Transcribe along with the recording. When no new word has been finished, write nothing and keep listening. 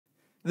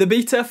The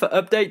beta for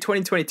update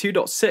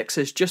 2022.6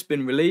 has just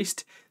been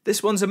released.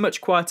 This one's a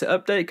much quieter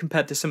update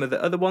compared to some of the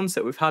other ones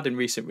that we've had in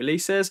recent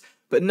releases,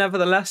 but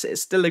nevertheless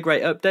it's still a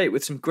great update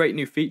with some great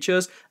new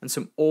features and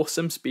some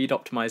awesome speed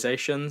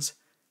optimizations.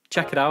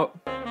 Check it out.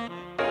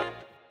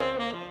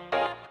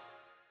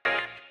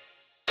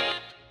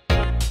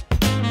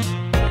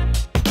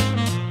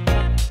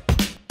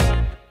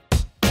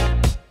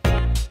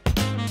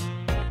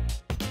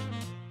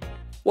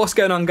 What's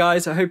going on,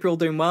 guys? I hope you're all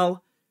doing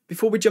well.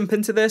 Before we jump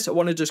into this, I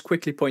want to just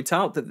quickly point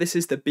out that this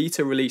is the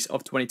beta release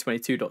of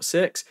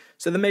 2022.6,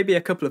 so there may be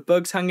a couple of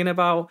bugs hanging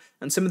about,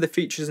 and some of the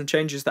features and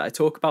changes that I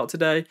talk about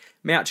today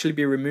may actually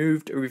be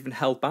removed or even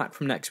held back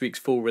from next week's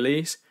full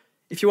release.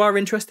 If you are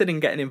interested in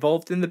getting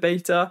involved in the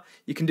beta,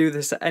 you can do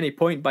this at any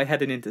point by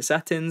heading into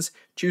Settings,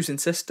 choosing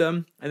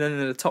System, and then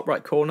in the top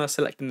right corner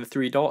selecting the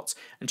three dots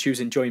and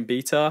choosing Join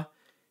Beta.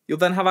 You'll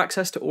then have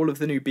access to all of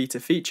the new beta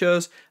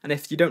features, and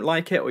if you don't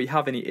like it or you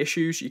have any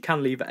issues, you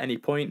can leave at any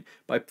point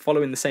by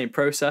following the same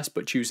process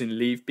but choosing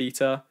Leave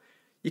Beta.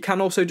 You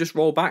can also just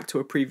roll back to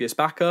a previous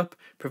backup,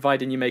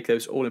 providing you make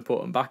those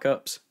all-important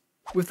backups.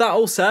 With that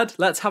all said,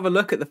 let's have a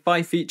look at the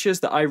 5 features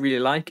that I really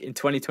like in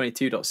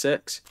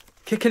 2022.6.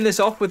 Kicking this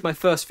off with my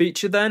first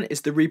feature then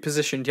is the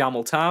Repositioned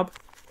YAML Tab.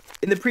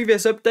 In the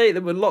previous update,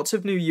 there were lots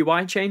of new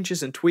UI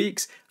changes and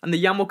tweaks, and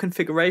the YAML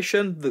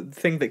configuration, the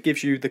thing that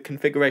gives you the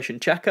configuration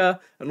checker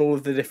and all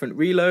of the different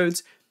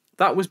reloads,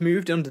 that was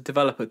moved under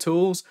Developer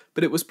Tools,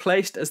 but it was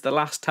placed as the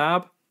last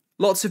tab.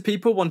 Lots of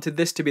people wanted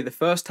this to be the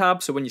first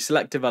tab, so when you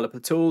select Developer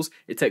Tools,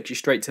 it takes you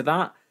straight to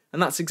that,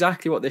 and that's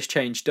exactly what this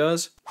change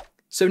does.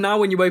 So now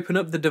when you open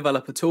up the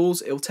Developer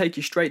Tools, it'll take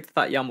you straight to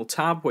that YAML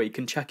tab where you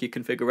can check your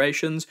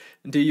configurations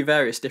and do your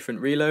various different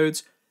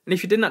reloads. And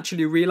if you didn't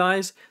actually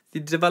realise, the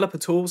Developer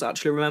Tools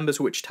actually remembers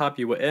which tab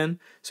you were in,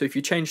 so if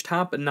you change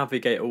tab and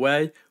navigate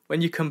away,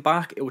 when you come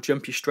back it will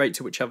jump you straight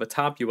to whichever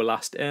tab you were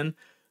last in,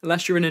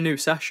 unless you're in a new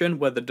session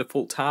where the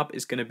default tab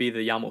is going to be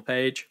the YAML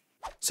page.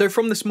 So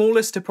from the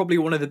smallest to probably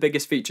one of the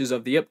biggest features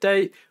of the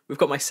update, we've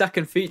got my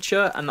second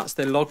feature, and that's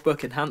the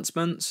Logbook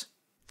Enhancements.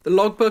 The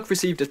logbook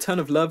received a ton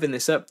of love in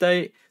this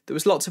update. There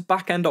was lots of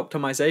back-end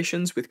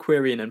optimizations with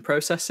querying and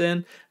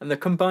processing, and the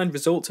combined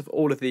result of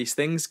all of these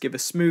things give a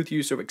smooth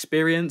user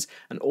experience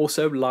and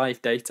also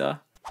live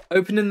data.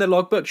 Opening the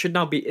logbook should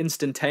now be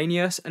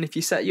instantaneous, and if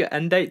you set your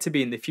end date to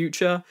be in the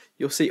future,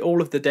 you'll see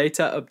all of the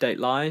data update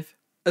live.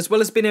 As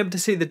well as being able to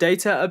see the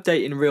data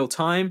update in real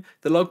time,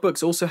 the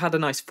logbooks also had a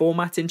nice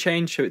formatting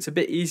change, so it's a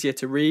bit easier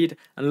to read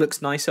and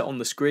looks nicer on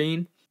the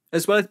screen.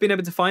 As well as being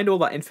able to find all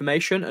that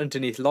information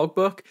underneath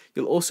Logbook,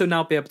 you'll also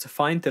now be able to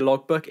find the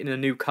logbook in a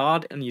new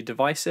card on your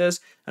devices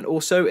and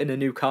also in a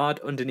new card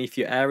underneath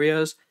your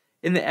areas.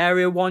 In the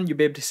area one, you'll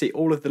be able to see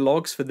all of the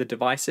logs for the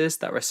devices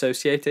that are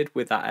associated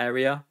with that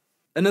area.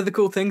 Another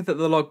cool thing that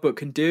the logbook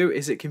can do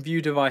is it can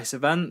view device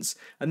events,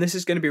 and this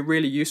is going to be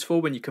really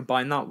useful when you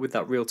combine that with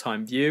that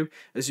real-time view,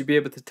 as you'll be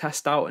able to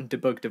test out and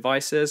debug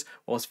devices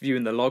whilst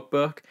viewing the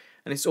logbook.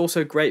 And it's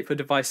also great for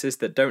devices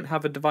that don't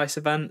have a device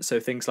event,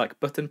 so things like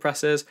button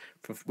presses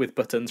with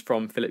buttons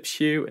from Philips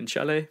Hue and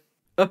Shelly.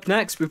 Up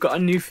next, we've got a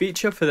new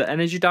feature for the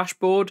energy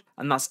dashboard,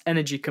 and that's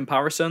energy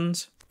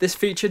comparisons. This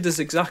feature does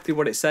exactly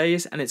what it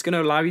says, and it's going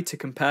to allow you to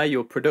compare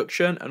your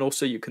production and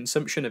also your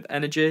consumption of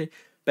energy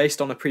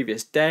based on a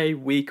previous day,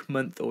 week,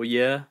 month or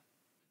year.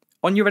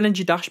 On your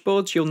energy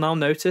dashboards, you'll now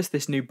notice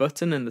this new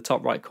button in the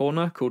top right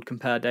corner called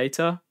Compare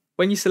Data.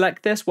 When you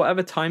select this,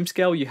 whatever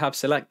timescale you have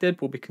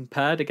selected will be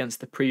compared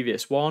against the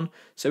previous one.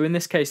 So in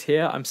this case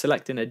here, I'm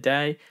selecting a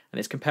day and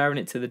it's comparing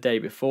it to the day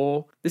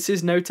before. This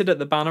is noted at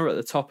the banner at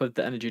the top of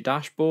the energy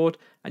dashboard,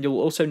 and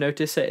you'll also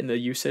notice it in the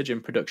usage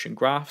and production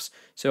graphs.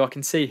 So I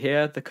can see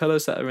here the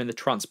colours that are in the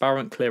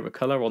transparent clearer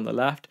colour on the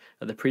left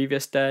are the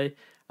previous day,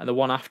 and the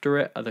one after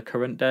it are the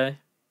current day.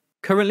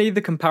 Currently, the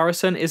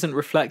comparison isn't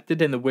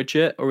reflected in the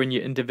widget or in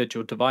your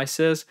individual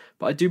devices,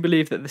 but I do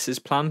believe that this is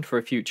planned for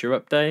a future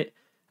update.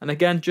 And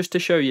again, just to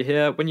show you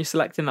here, when you're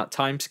selecting that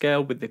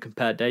timescale with the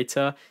compare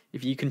data,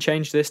 if you can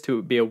change this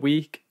to be a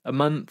week, a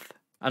month,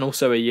 and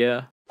also a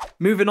year.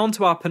 Moving on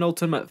to our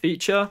penultimate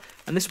feature,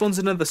 and this one's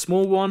another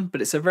small one,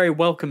 but it's a very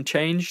welcome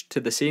change to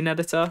the scene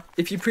editor.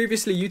 If you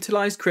previously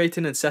utilised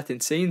creating and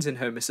setting scenes in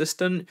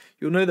HomeAssistant,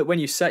 you'll know that when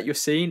you set your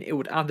scene, it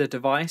would add a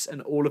device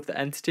and all of the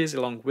entities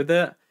along with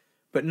it.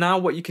 But now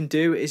what you can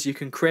do is you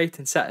can create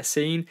and set a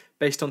scene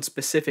based on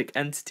specific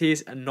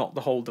entities and not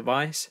the whole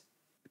device.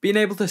 Being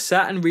able to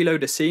set and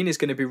reload a scene is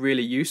going to be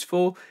really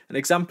useful. An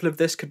example of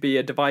this could be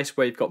a device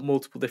where you've got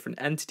multiple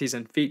different entities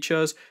and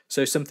features,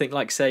 so something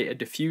like, say, a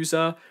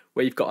diffuser,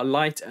 where you've got a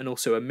light and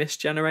also a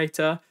mist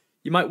generator.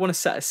 You might want to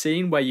set a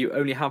scene where you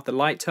only have the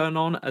light turn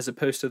on as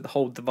opposed to the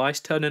whole device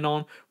turning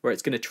on, where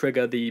it's going to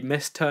trigger the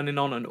mist turning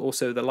on and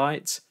also the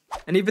lights.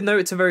 And even though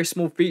it's a very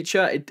small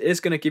feature, it is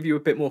going to give you a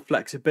bit more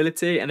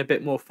flexibility and a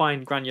bit more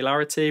fine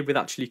granularity with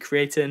actually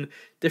creating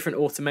different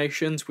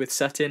automations with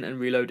setting and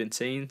reloading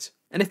scenes.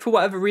 And if for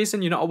whatever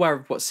reason you're not aware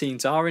of what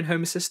scenes are in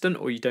HomeAssistant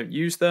or you don't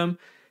use them,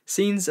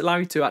 Scenes allow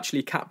you to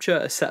actually capture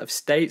a set of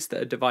states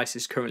that a device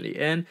is currently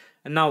in,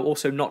 and now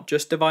also not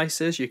just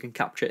devices, you can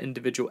capture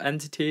individual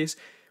entities.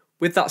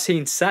 With that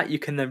scene set, you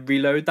can then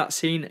reload that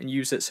scene and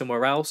use it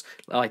somewhere else,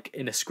 like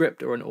in a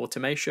script or an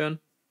automation.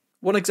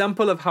 One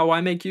example of how I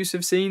make use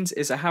of scenes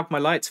is I have my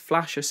lights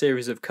flash a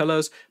series of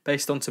colours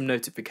based on some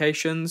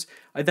notifications.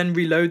 I then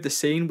reload the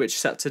scene, which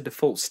sets a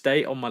default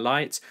state on my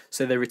lights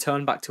so they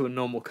return back to a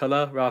normal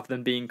colour rather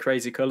than being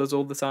crazy colours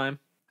all the time.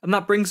 And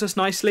that brings us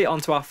nicely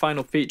onto our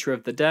final feature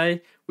of the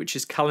day, which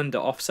is calendar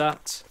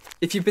offsets.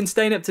 If you've been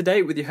staying up to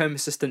date with your Home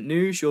Assistant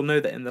news, you'll know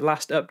that in the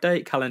last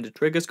update, calendar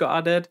triggers got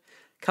added.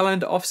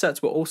 Calendar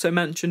offsets were also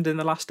mentioned in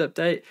the last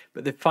update,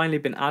 but they've finally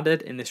been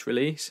added in this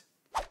release.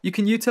 You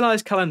can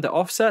utilize calendar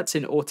offsets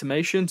in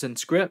automations and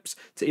scripts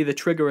to either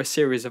trigger a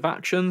series of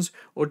actions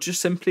or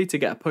just simply to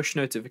get a push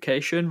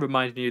notification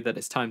reminding you that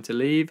it's time to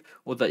leave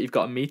or that you've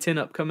got a meeting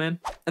upcoming.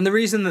 And the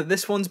reason that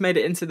this one's made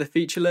it into the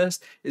feature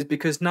list is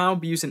because now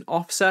using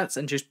offsets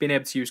and just being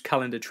able to use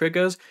calendar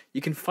triggers,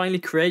 you can finally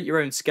create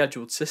your own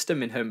scheduled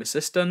system in Home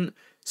Assistant.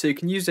 So you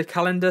can use a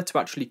calendar to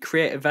actually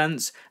create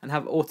events and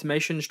have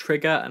automations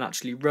trigger and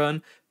actually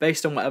run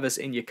based on whatever's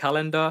in your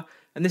calendar.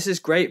 And this is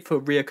great for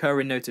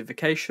reoccurring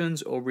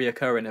notifications or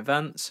reoccurring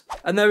events.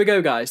 And there we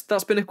go guys,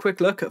 that's been a quick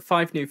look at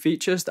 5 new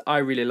features that I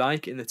really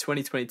like in the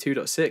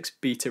 2022.6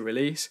 beta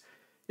release.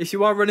 If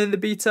you are running the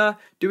beta,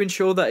 do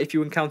ensure that if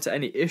you encounter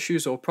any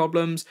issues or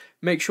problems,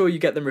 make sure you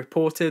get them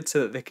reported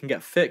so that they can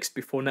get fixed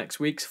before next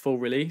week's full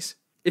release.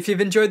 If you've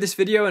enjoyed this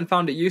video and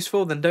found it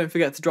useful, then don't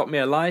forget to drop me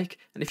a like,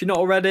 and if you're not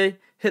already,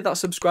 hit that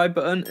subscribe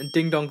button and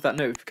ding dong that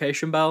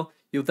notification bell.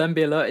 You'll then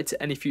be alerted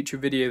to any future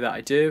video that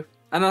I do.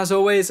 And as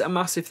always, a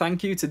massive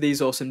thank you to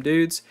these awesome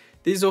dudes.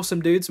 These awesome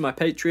dudes are my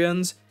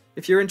Patreons.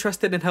 If you're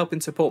interested in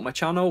helping support my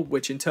channel,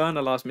 which in turn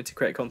allows me to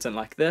create content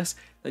like this,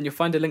 then you'll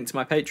find a link to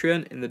my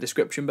Patreon in the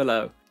description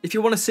below. If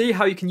you want to see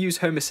how you can use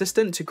Home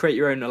Assistant to create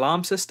your own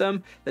alarm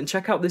system, then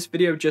check out this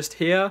video just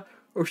here.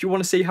 Or if you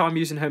want to see how I'm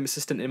using Home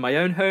Assistant in my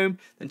own home,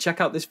 then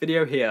check out this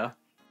video here.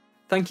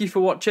 Thank you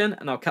for watching,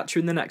 and I'll catch you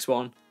in the next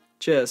one.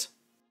 Cheers.